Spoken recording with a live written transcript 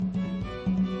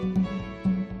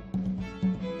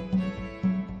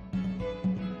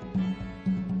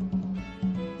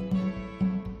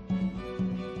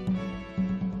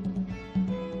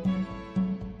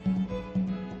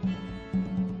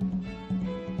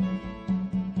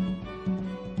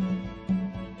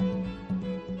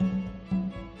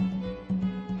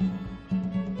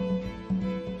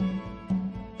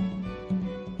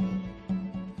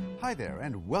Hi there,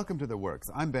 and welcome to The Works.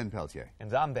 I'm Ben Peltier.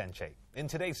 And I'm Ben Che. In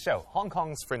today's show, Hong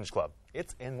Kong's Fringe Club.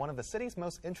 It's in one of the city's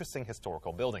most interesting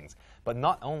historical buildings. But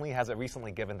not only has it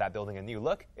recently given that building a new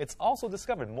look, it's also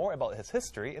discovered more about its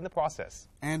history in the process.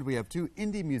 And we have two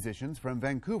indie musicians from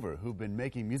Vancouver who've been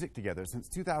making music together since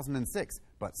 2006,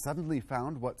 but suddenly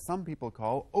found what some people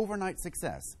call overnight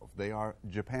success. They are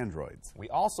Japandroids. We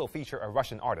also feature a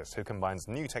Russian artist who combines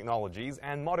new technologies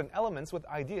and modern elements with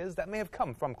ideas that may have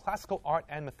come from classical art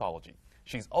and mythology.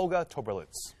 She's Olga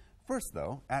Tobreluts. First,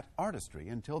 though, at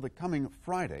ArtisTree until the coming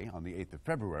Friday, on the 8th of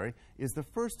February, is the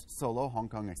first solo Hong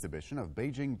Kong exhibition of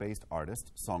Beijing-based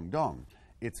artist Song Dong.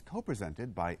 It's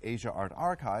co-presented by Asia Art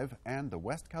Archive and the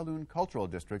West Kowloon Cultural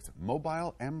District's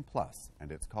Mobile M+,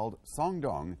 and it's called Song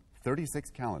Dong 36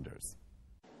 Calendars.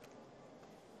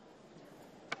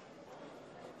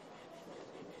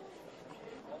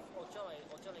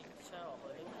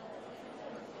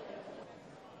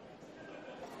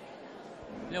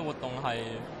 This活動係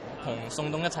同宋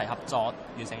冬一齊合作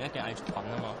完成一件藝術品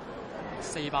啊嘛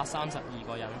，432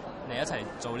個人嚟一齊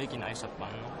做呢件藝術品，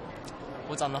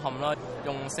好震撼啦！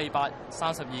用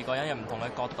432個人有唔同嘅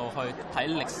角度去睇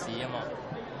歷史啊嘛，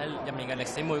喺入面嘅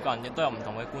歷史每個人亦都有唔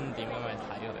同嘅觀點咁去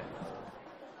睇佢。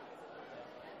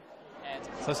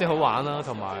首先好玩啦，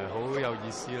同埋好有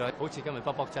意思啦，好似今日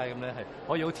卜卜齋咁咧，係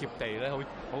可以好貼地咧，好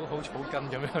草根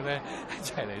咁樣咧，一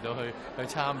齊嚟到去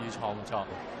參與創作。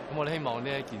咁我哋希望呢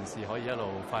一件事可以一路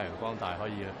發揚光大，可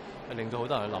以令到好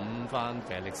多人去諗翻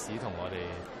其實歷史同我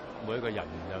哋每一個人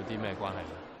有啲咩關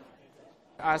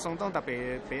係。宋冬特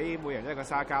別俾每人一個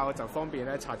沙膠，就方便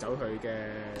咧拆走佢嘅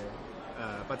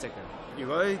筆跡嘅。如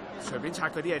果隨便拆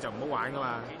佢啲嘢就唔好玩噶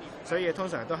嘛，所以通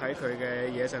常都喺佢嘅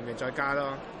嘢上面再加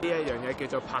咯。呢一樣嘢叫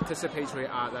做 participatory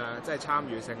art 啊，即係參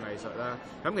與性藝術啦。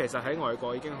咁其實喺外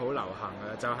國已經好流行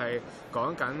嘅，就係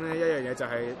講緊一樣嘢就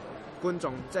係觀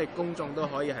眾，即係公眾都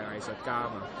可以係藝術家啊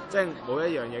嘛。即係冇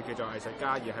一樣嘢叫做藝術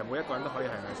家，而係每一個人都可以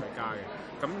係藝術家嘅。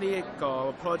咁呢一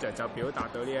個 project 就表達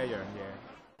到呢一樣嘢。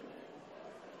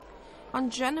On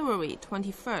January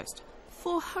 21st,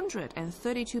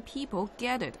 432 people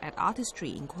gathered at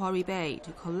ArtisTree in Quarry Bay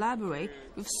to collaborate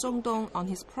with Song Dong on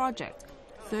his project,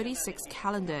 36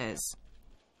 Calendars.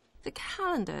 The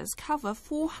calendars cover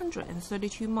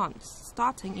 432 months,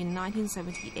 starting in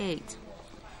 1978.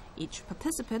 Each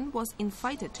participant was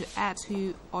invited to add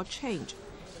to or change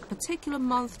a particular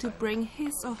month to bring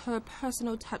his or her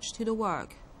personal touch to the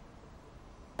work.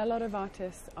 A lot of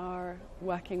artists are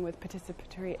working with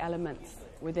participatory elements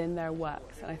within their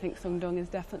works, and I think Song Dong is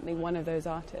definitely one of those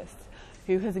artists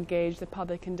who has engaged the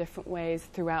public in different ways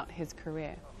throughout his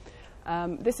career.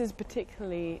 This is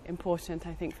particularly important,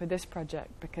 I think, for this project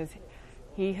because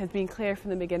he has been clear from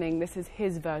the beginning this is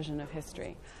his version of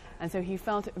history, and so he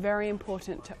felt it very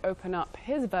important to open up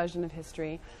his version of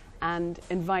history and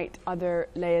invite other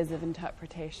layers of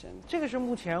interpretation. 这个是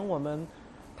目前我们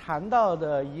谈到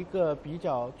的一个比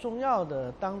较重要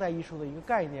的当代艺术的一个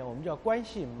概念，我们叫关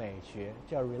系美学，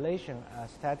叫 relation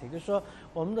aesthetic， 就是说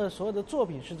我们的所有的作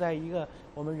品是在一个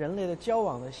我们人类的交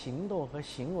往的行动和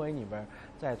行为里边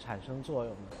在产生作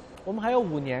用的。我们还有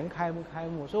5年开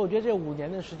幕，所以我觉得这5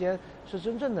年的时间是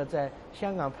真正的在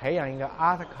香港培养一个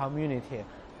art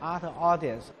community、art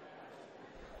audience。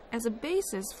 As a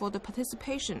basis for the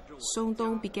participation, Song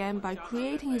Dong began by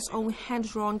creating his own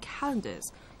hand-drawn calendars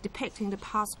depicting the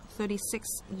past 36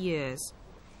 years.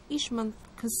 Each month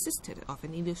consisted of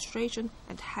an illustration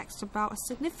and text about a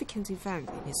significant event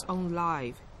in his own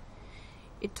life.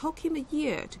 It took him a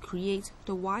year to create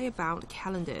the wire-bound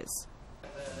calendars.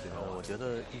 我觉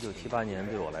得1978年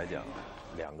对我来讲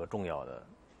2个重要的，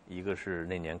一个是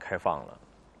那年开放了，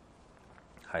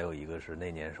还有一个是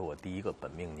那年是我第一个本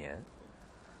命年。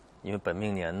因为本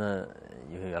命年呢，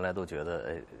因为原来都觉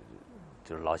得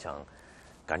就是老想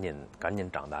赶紧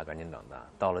长大，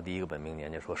到了第一个本命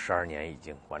年就说12年已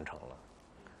经完成了。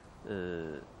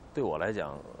对我来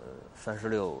讲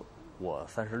我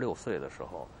36岁的时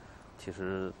候，其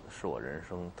实是我人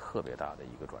生特别大的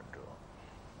一个转折。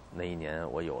那一年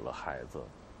我有了孩子，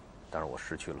但是我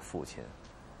失去了父亲。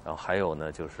然后还有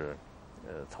呢，就是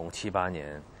从78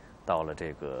年到了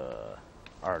这个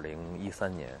2013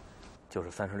年。就是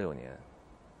36年，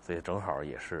所以正好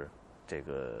也是这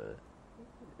个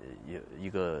一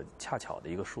个恰巧的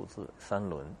一个数字3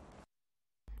轮。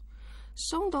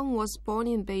Song Dong was born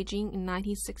in Beijing in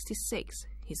 1966.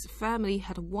 His family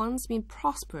had once been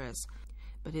prosperous,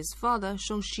 but his father,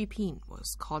 Sheng Shiping,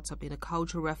 was caught up in the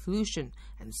Cultural Revolution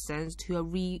and sent to a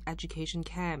re-education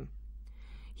camp.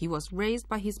 He was raised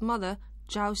by his mother,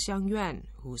 Zhao Xiangyuan,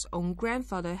 whose own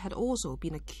grandfather had also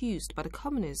been accused by the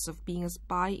communists of being a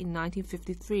spy in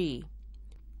 1953.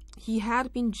 he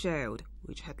had been jailed,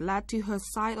 which had led to her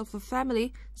side of the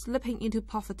family slipping into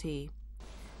poverty.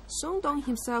 Song Dong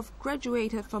himself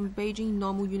graduated from Beijing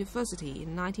Normal University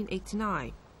in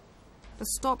 1989, but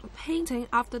stopped painting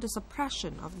after the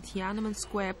suppression of the Tiananmen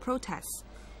Square protests,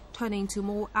 turning to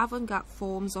more avant-garde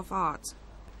forms of art.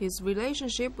 His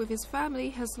relationship with his family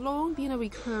has long been a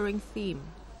recurring theme.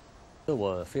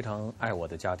 我非常爱我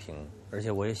的家庭，而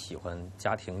且我也喜欢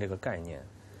家庭这个概念。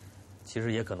其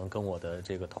实也可能跟我的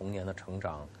这个童年的成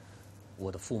长，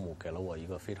我的父母给了我一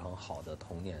个非常好的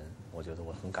童年，我觉得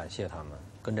我很感谢他们，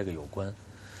跟这个有关。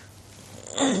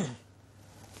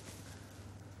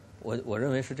我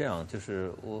认为是这样，就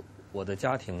是我的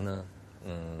家庭呢，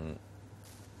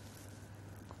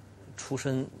出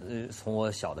身从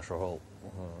我小的时候，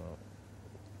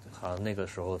好像那个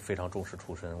时候非常重视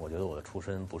出身。我觉得我的出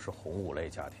身不是红五类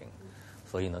家庭，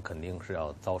所以呢，肯定是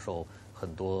要遭受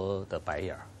很多的白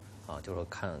眼儿，就是说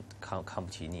看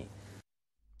不起你。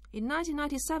In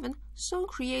 1997, Song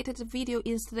created a video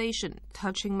installation,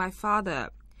 Touching My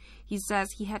Father. He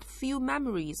says he had few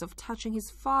memories of touching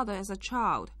his father as a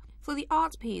child. For the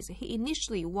art piece, he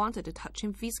initially wanted to touch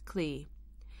him physically.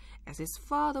 As his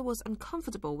father was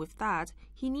uncomfortable with that,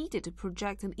 he needed to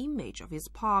project an image of his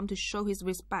palm to show his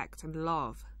respect and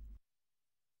love.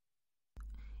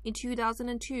 In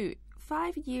 2002,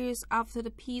 5 years after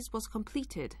the piece was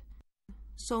completed,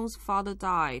 Song's father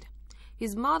died.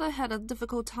 His mother had a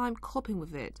difficult time coping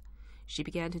with it. She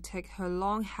began to take her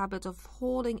long habit of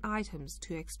hoarding items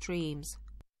to extremes.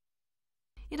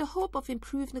 In the hope of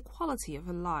improving the quality of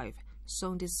her life,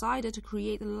 Song decided to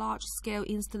create a large-scale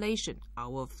installation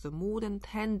out of the more than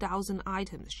 10,000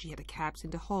 items she had kept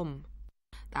in the home.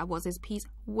 That was his piece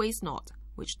Waste Not,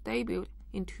 which debuted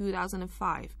in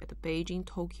 2005 at the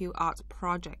Beijing-Tokyo Art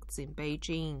Projects in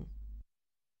Beijing.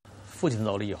 父亲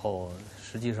走了以后，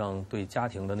实际上对家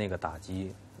庭的那个打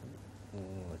击，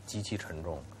极其沉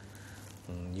重。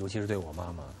尤其是对我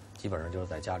妈妈，基本上就是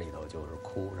在家里头就是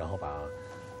哭，然后把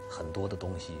很多的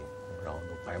东西，然后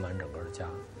都摆满整个的家。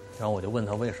然后我就问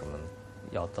他为什么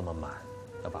要这么满，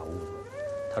要把屋子。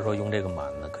他说用这个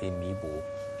满呢，可以弥补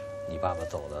你爸爸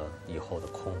走了以后的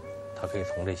空。他可以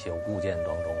从这些物件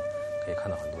当中可以看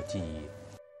到很多记忆。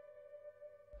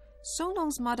Song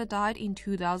Dong's mother died in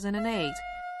 2008.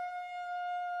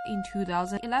 In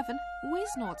 2011,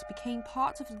 Waste Not became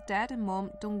part of the Dad and Mom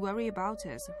Don't Worry About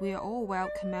Us, We're All Well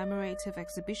commemorative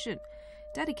exhibition,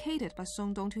 dedicated by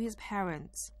Song Dong to his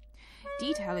parents.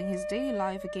 Detailing his daily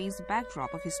life against the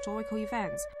backdrop of historical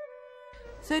events,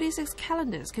 36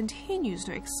 Calendars continues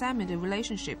to examine the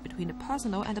relationship between the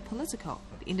personal and the political,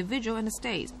 the individual and the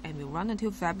state, and will run until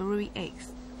February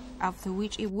 8th, after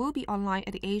which it will be online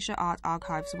at the Asia Art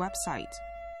Archive's website.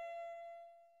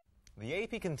 The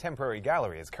AP Contemporary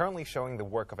Gallery is currently showing the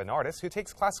work of an artist who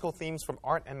takes classical themes from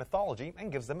art and mythology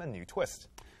and gives them a new twist.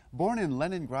 Born in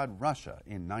Leningrad, Russia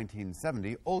in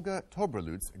 1970, Olga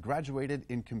Tobreluts graduated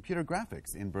in computer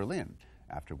graphics in Berlin,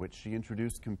 after which she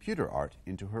introduced computer art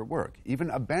into her work,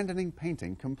 even abandoning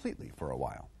painting completely for a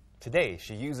while. Today,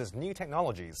 she uses new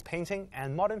technologies, painting,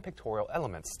 and modern pictorial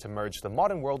elements to merge the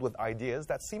modern world with ideas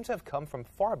that seem to have come from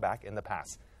far back in the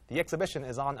past. The exhibition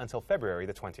is on until February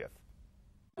the 20th.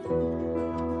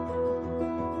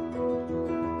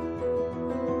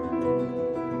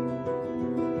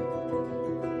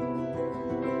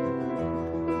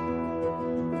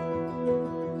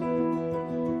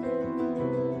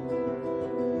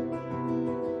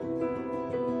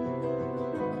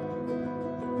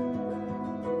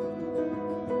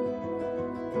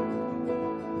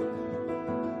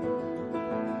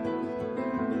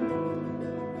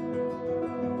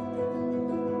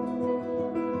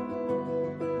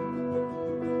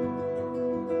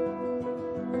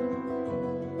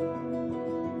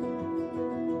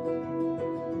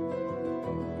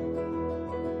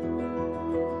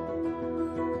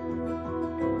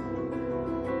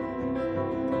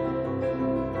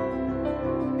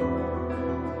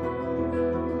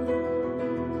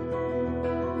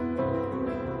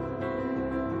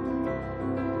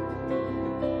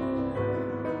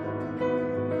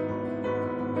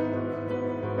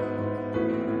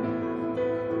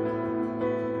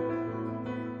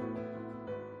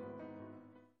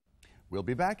 We'll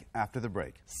be back after the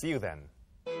break. See you then.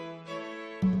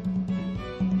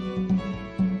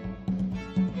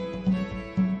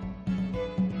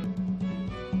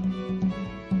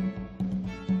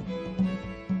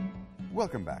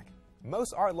 Welcome back.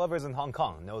 Most art lovers in Hong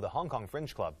Kong know the Hong Kong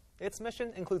Fringe Club. Its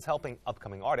mission includes helping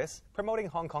upcoming artists, promoting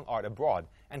Hong Kong art abroad,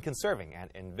 and conserving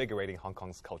and invigorating Hong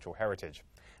Kong's cultural heritage.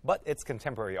 But its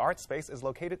contemporary art space is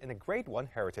located in a Grade 1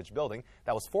 heritage building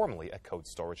that was formerly a coat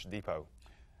storage depot.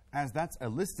 As that's a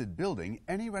listed building,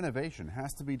 any renovation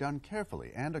has to be done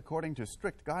carefully and according to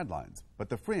strict guidelines. But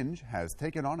the Fringe has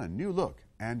taken on a new look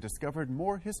and discovered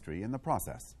more history in the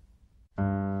process.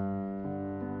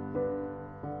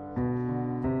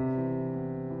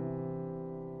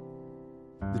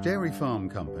 The Dairy Farm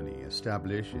Company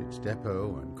established its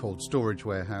depot and cold storage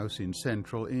warehouse in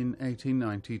Central in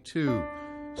 1892,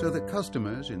 so that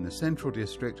customers in the Central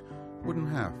District wouldn't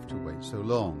have to wait so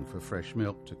long for fresh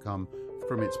milk to come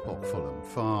from its Pokfulam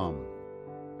farm.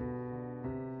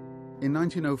 In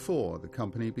 1904, the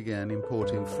company began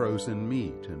importing frozen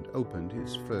meat and opened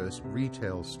its first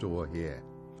retail store here.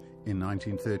 In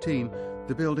 1913,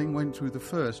 the building went through the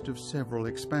first of several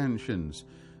expansions.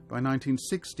 By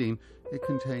 1916, it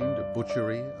contained a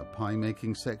butchery, a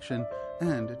pie-making section,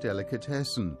 and a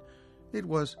delicatessen. It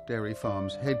was Dairy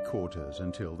Farm's headquarters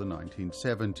until the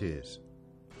 1970s.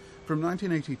 From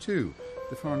 1982,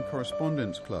 the Foreign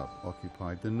Correspondents Club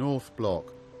occupied the North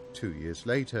Block. 2 years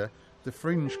later, the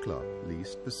Fringe Club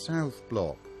leased the South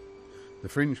Block. The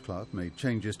Fringe Club made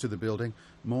changes to the building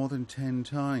more than 10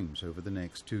 times over the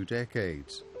next 2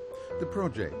 decades. The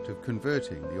project of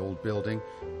converting the old building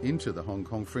into the Hong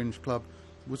Kong Fringe Club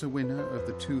was a winner of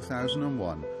the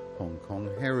 2001 Hong Kong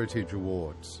Heritage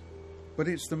Awards. But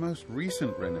it's the most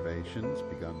recent renovations,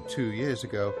 begun 2 years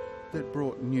ago, that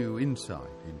brought new insight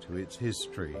into its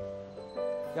history.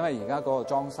 因為而家嗰個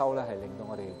裝修咧，係令到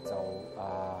我哋就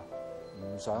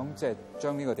唔想即係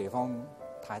將呢個地方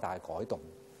太大改動，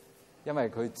因為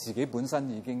佢自己本身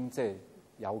已經即係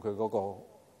有佢嗰個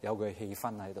有佢氣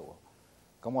氛喺度。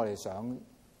咁我哋想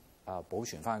保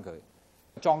存翻佢。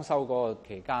裝修嗰個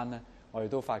期間咧，我哋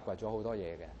都發掘咗好多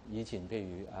嘢嘅。以前譬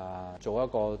如做一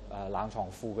個冷藏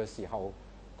庫嘅時候，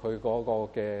佢嗰個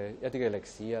嘅一啲嘅歷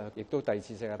史啊，亦都第二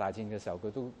次世界大戰嘅時候，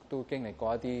佢都經歷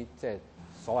過一啲即係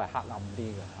所謂黑暗啲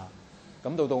嘅嚇。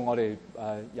咁到我哋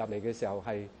入嚟嘅時候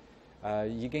係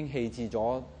已經棄置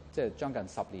咗即係將近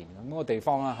10年。咁個地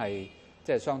方咧係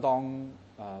即係相當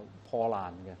破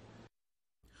爛嘅。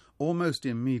Almost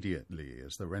immediately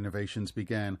as the renovations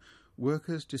began,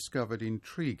 workers discovered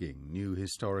intriguing new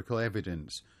historical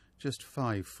evidence just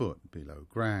 5 foot below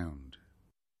ground.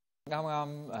 啱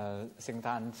聖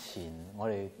誕前，我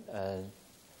哋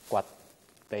掘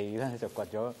地咧就掘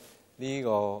咗呢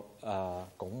個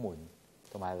拱門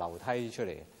同埋樓梯出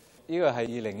嚟。呢個係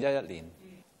2011年，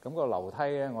咁個樓梯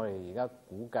咧，我哋而家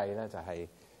估計咧就係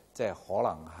即係可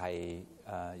能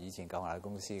係以前舊瓦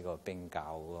公司個冰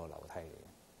窖嗰個樓梯嚟嘅。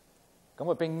咁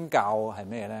個冰窖係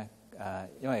咩咧？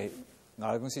因為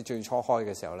瓦公司最初開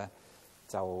嘅時候咧，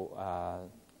就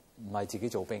唔係自己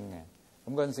做冰嘅。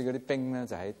咁嗰陣時嗰啲冰咧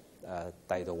就喺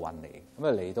第二度運嚟，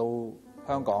咁嚟到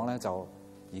香港咧就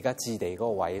而家置地嗰個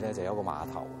位咧就有一個碼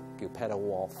頭叫 Paddle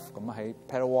Wharf， 咁喺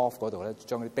Paddle Wharf 嗰度咧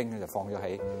將啲冰咧就放咗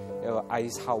喺一個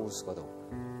ice house 嗰度，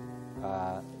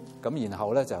咁然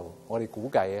後咧就我哋估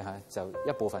計就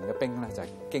一部分嘅冰咧就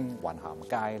經雲咸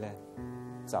街咧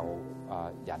就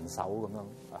人手咁樣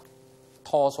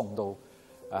拖送到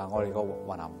我哋個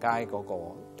雲咸街嗰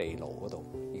個地牢嗰度。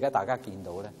而家大家見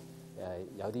到咧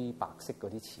有啲白色嗰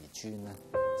啲瓷磚咧。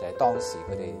就係當時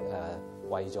佢哋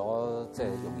為咗即係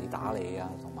容易打理啊，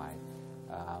同埋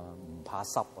唔怕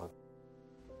濕啊。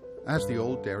As the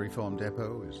old dairy farm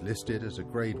depot is listed as a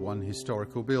Grade 1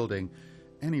 historical building,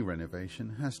 any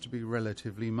renovation has to be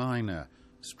relatively minor.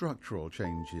 Structural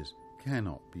changes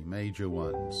cannot be major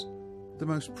ones. The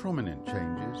most prominent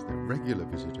changes that regular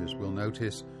visitors will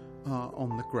notice are on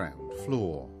the ground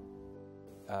floor.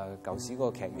 舊時嗰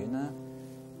個劇院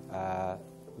啦，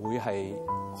會係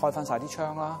開翻晒啲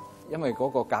窗啦，因為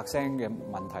嗰個隔聲嘅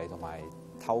問題同埋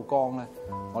透光咧，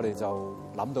我哋就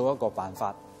諗到一個辦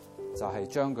法，就係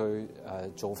將佢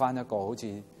做翻一個好似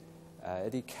一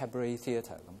啲 cabaret theatre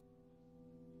咁。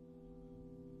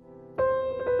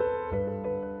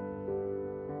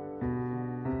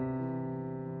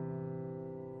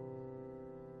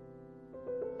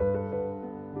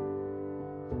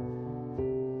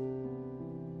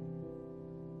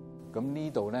咁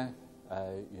呢度咧？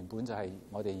原本就係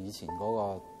我哋以前嗰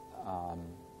個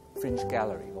Fringe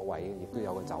Gallery 個位，亦都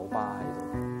有個酒吧喺度。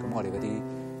咁我哋嗰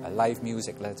啲live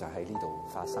music 咧就喺呢度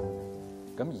發生。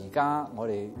咁而家我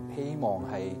哋希望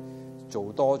係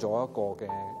做多咗一個嘅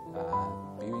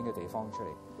表演嘅地方出嚟。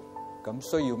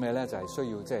咁需要咩咧？就係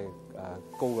需要即係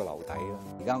高嘅樓底咯。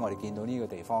而家我哋見到呢個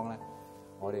地方咧，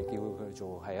我哋叫佢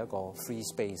做係一個 free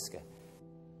space 嘅。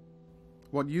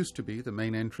What used to be the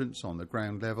main entrance on the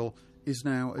ground level is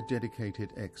now a dedicated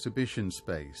exhibition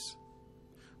space.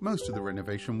 Most of the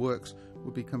renovation works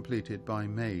will be completed by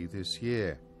May this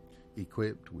year.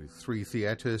 Equipped with 3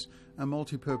 theatres, a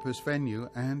multi-purpose venue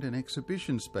and an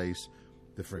exhibition space,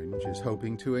 The Fringe is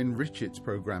hoping to enrich its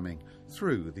programming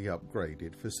through the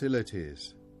upgraded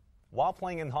facilities. While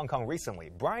playing in Hong Kong recently,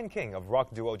 Brian King of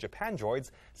rock duo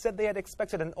Japandroids said they had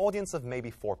expected an audience of maybe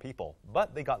 4 people,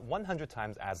 but they got 100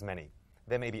 times as many.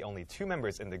 There may be only 2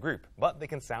 members in the group, but they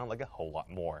can sound like a whole lot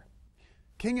more.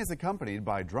 King is accompanied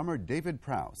by drummer David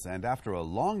Prowse, and after a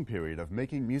long period of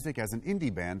making music as an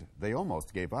indie band, they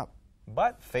almost gave up.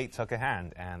 But fate took a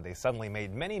hand, and they suddenly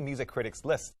made many music critics'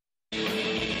 lists.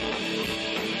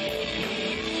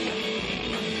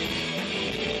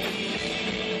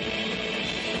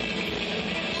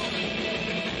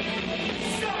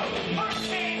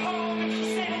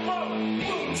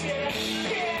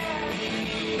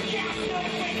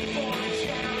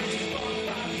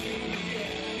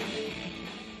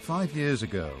 Five years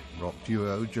ago, rock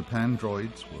duo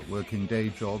Japandroids were working day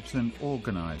jobs and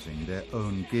organising their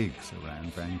own gigs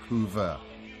around Vancouver.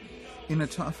 In a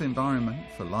tough environment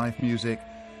for live music,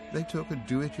 they took a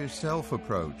do-it-yourself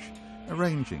approach,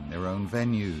 arranging their own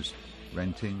venues,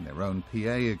 renting their own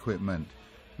PA equipment,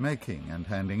 making and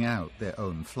handing out their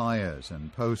own flyers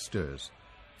and posters.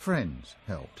 Friends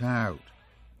helped out.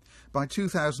 By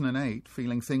 2008,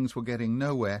 feeling things were getting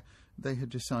nowhere, they had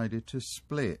decided to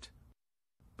split.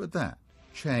 But that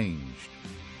changed.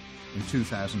 In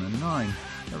 2009,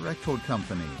 a record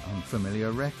company,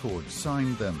 Unfamiliar Records,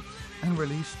 signed them and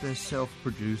released their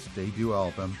self-produced debut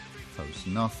album, Post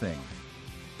Nothing.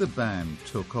 The band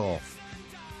took off.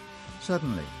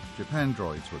 Suddenly,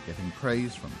 Japandroids were getting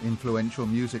praise from influential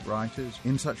music writers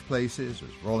in such places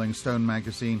as Rolling Stone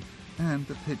magazine and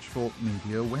the Pitchfork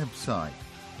Media website.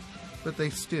 But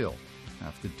they still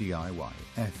have the DIY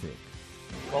ethic.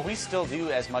 Well, we still do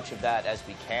as much of that as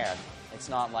we can. It's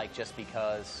not like just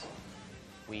because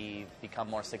we become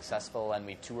more successful and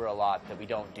we tour a lot that we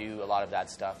don't do a lot of that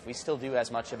stuff. We still do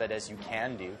as much of it as you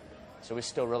can do. So we're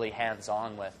still really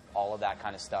hands-on with all of that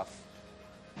kind of stuff.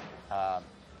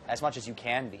 As much as you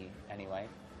can be, anyway.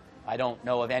 I don't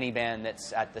know of any band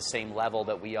that's at the same level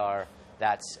that we are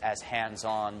that's as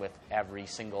hands-on with every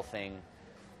single thing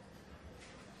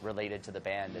related to the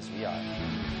band as we are.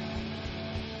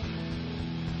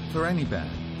 For any band,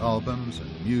 albums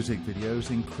and music videos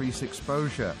increase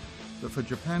exposure, but for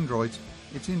Japandroids,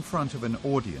 it's in front of an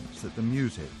audience that the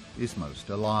music is most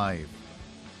alive.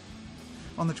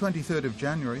 On the 23rd of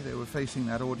January, they were facing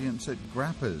that audience at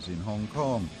Grappa's in Hong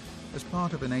Kong as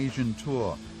part of an Asian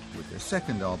tour with their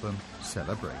second album,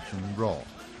 Celebration Rock.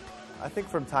 I think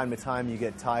from time to time you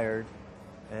get tired,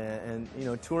 and you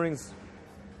know, touring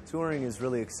is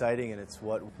really exciting, and it's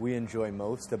what we enjoy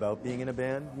most about being in a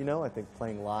band. You know, I think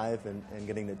playing live and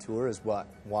getting to tour is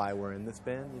why we're in this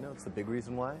band. You know, it's the big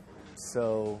reason why.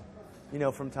 So, you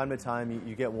know, from time to time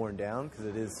you get worn down because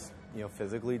it is, you know,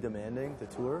 physically demanding to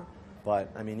tour.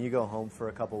 But I mean, you go home for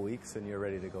a couple weeks and you're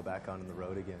ready to go back on the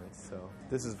road again. So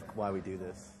this is why we do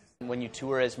this. When you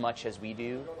tour as much as we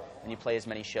do and you play as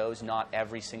many shows, not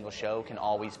every single show can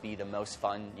always be the most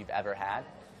fun you've ever had.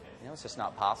 You know, it's just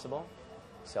not possible.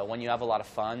 So when you have a lot of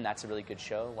fun, that's a really good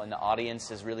show. When the audience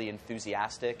is really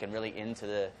enthusiastic and really into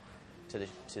the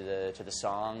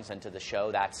songs and to the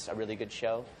show, that's a really good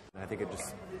show. I think it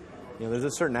just, you know, there's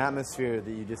a certain atmosphere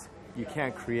that you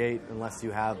can't create unless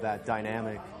you have that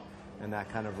dynamic and that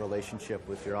kind of relationship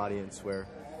with your audience where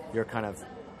you're kind of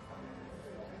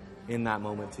in that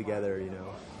moment together, you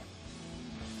know.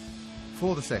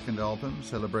 For the second album,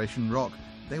 Celebration Rock,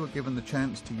 they were given the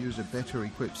chance to use a better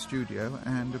equipped studio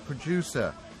and a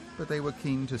producer, but they were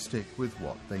keen to stick with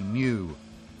what they knew,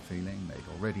 feeling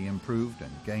they'd already improved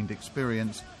and gained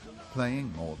experience,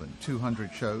 playing more than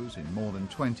 200 shows in more than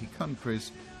 20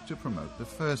 countries to promote the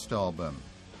first album.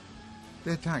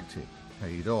 Their tactic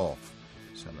paid off.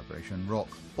 Celebration Rock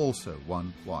also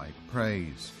won wide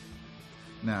praise.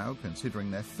 Now, considering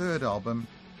their third album,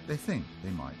 they think they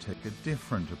might take a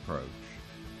different approach.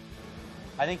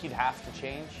 I think you'd have to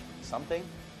change something.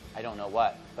 I don't know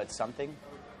what, but something.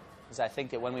 Because I think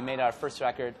that when we made our first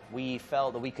record, we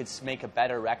felt that we could make a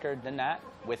better record than that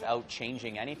without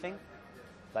changing anything.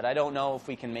 But I don't know if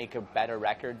we can make a better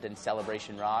record than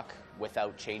Celebration Rock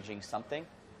without changing something.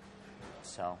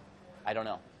 So, I don't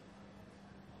know.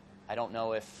 I don't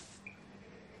know if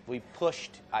we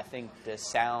pushed, I think, the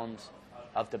sound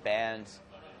of the band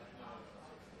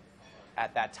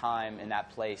at that time in that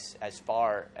place as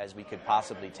far as we could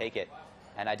possibly take it.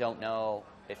 And I don't know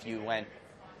if you went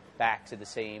back to the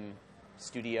same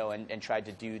studio and tried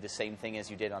to do the same thing as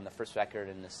you did on the first record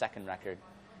and the second record,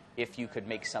 if you could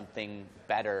make something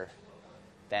better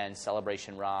than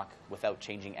Celebration Rock without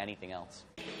changing anything else.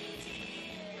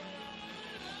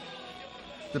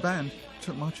 The band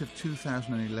took much of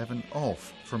 2011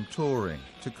 off from touring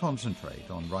to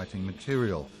concentrate on writing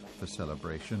material for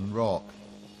Celebration Rock.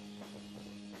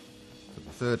 For the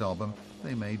third album,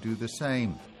 they may do the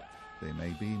same. They may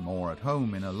be more at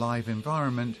home in a live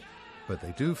environment, but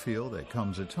they do feel there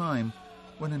comes a time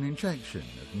when an injection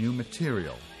of new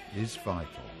material is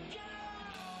vital.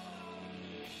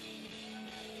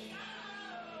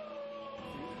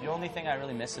 The only thing I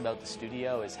really miss about the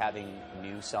studio is having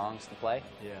new songs to play.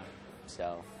 Yeah.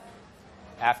 So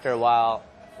after a while,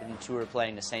 in tour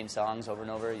playing the same songs over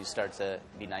and over, you start to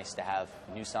be nice to have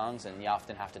new songs, and you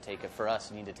often have to take it. For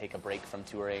us, you need to take a break from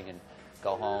touring and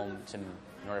go home in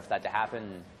order for that to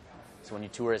happen. So when you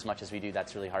tour as much as we do,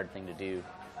 that's a really hard thing to do.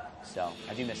 So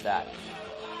I do miss that.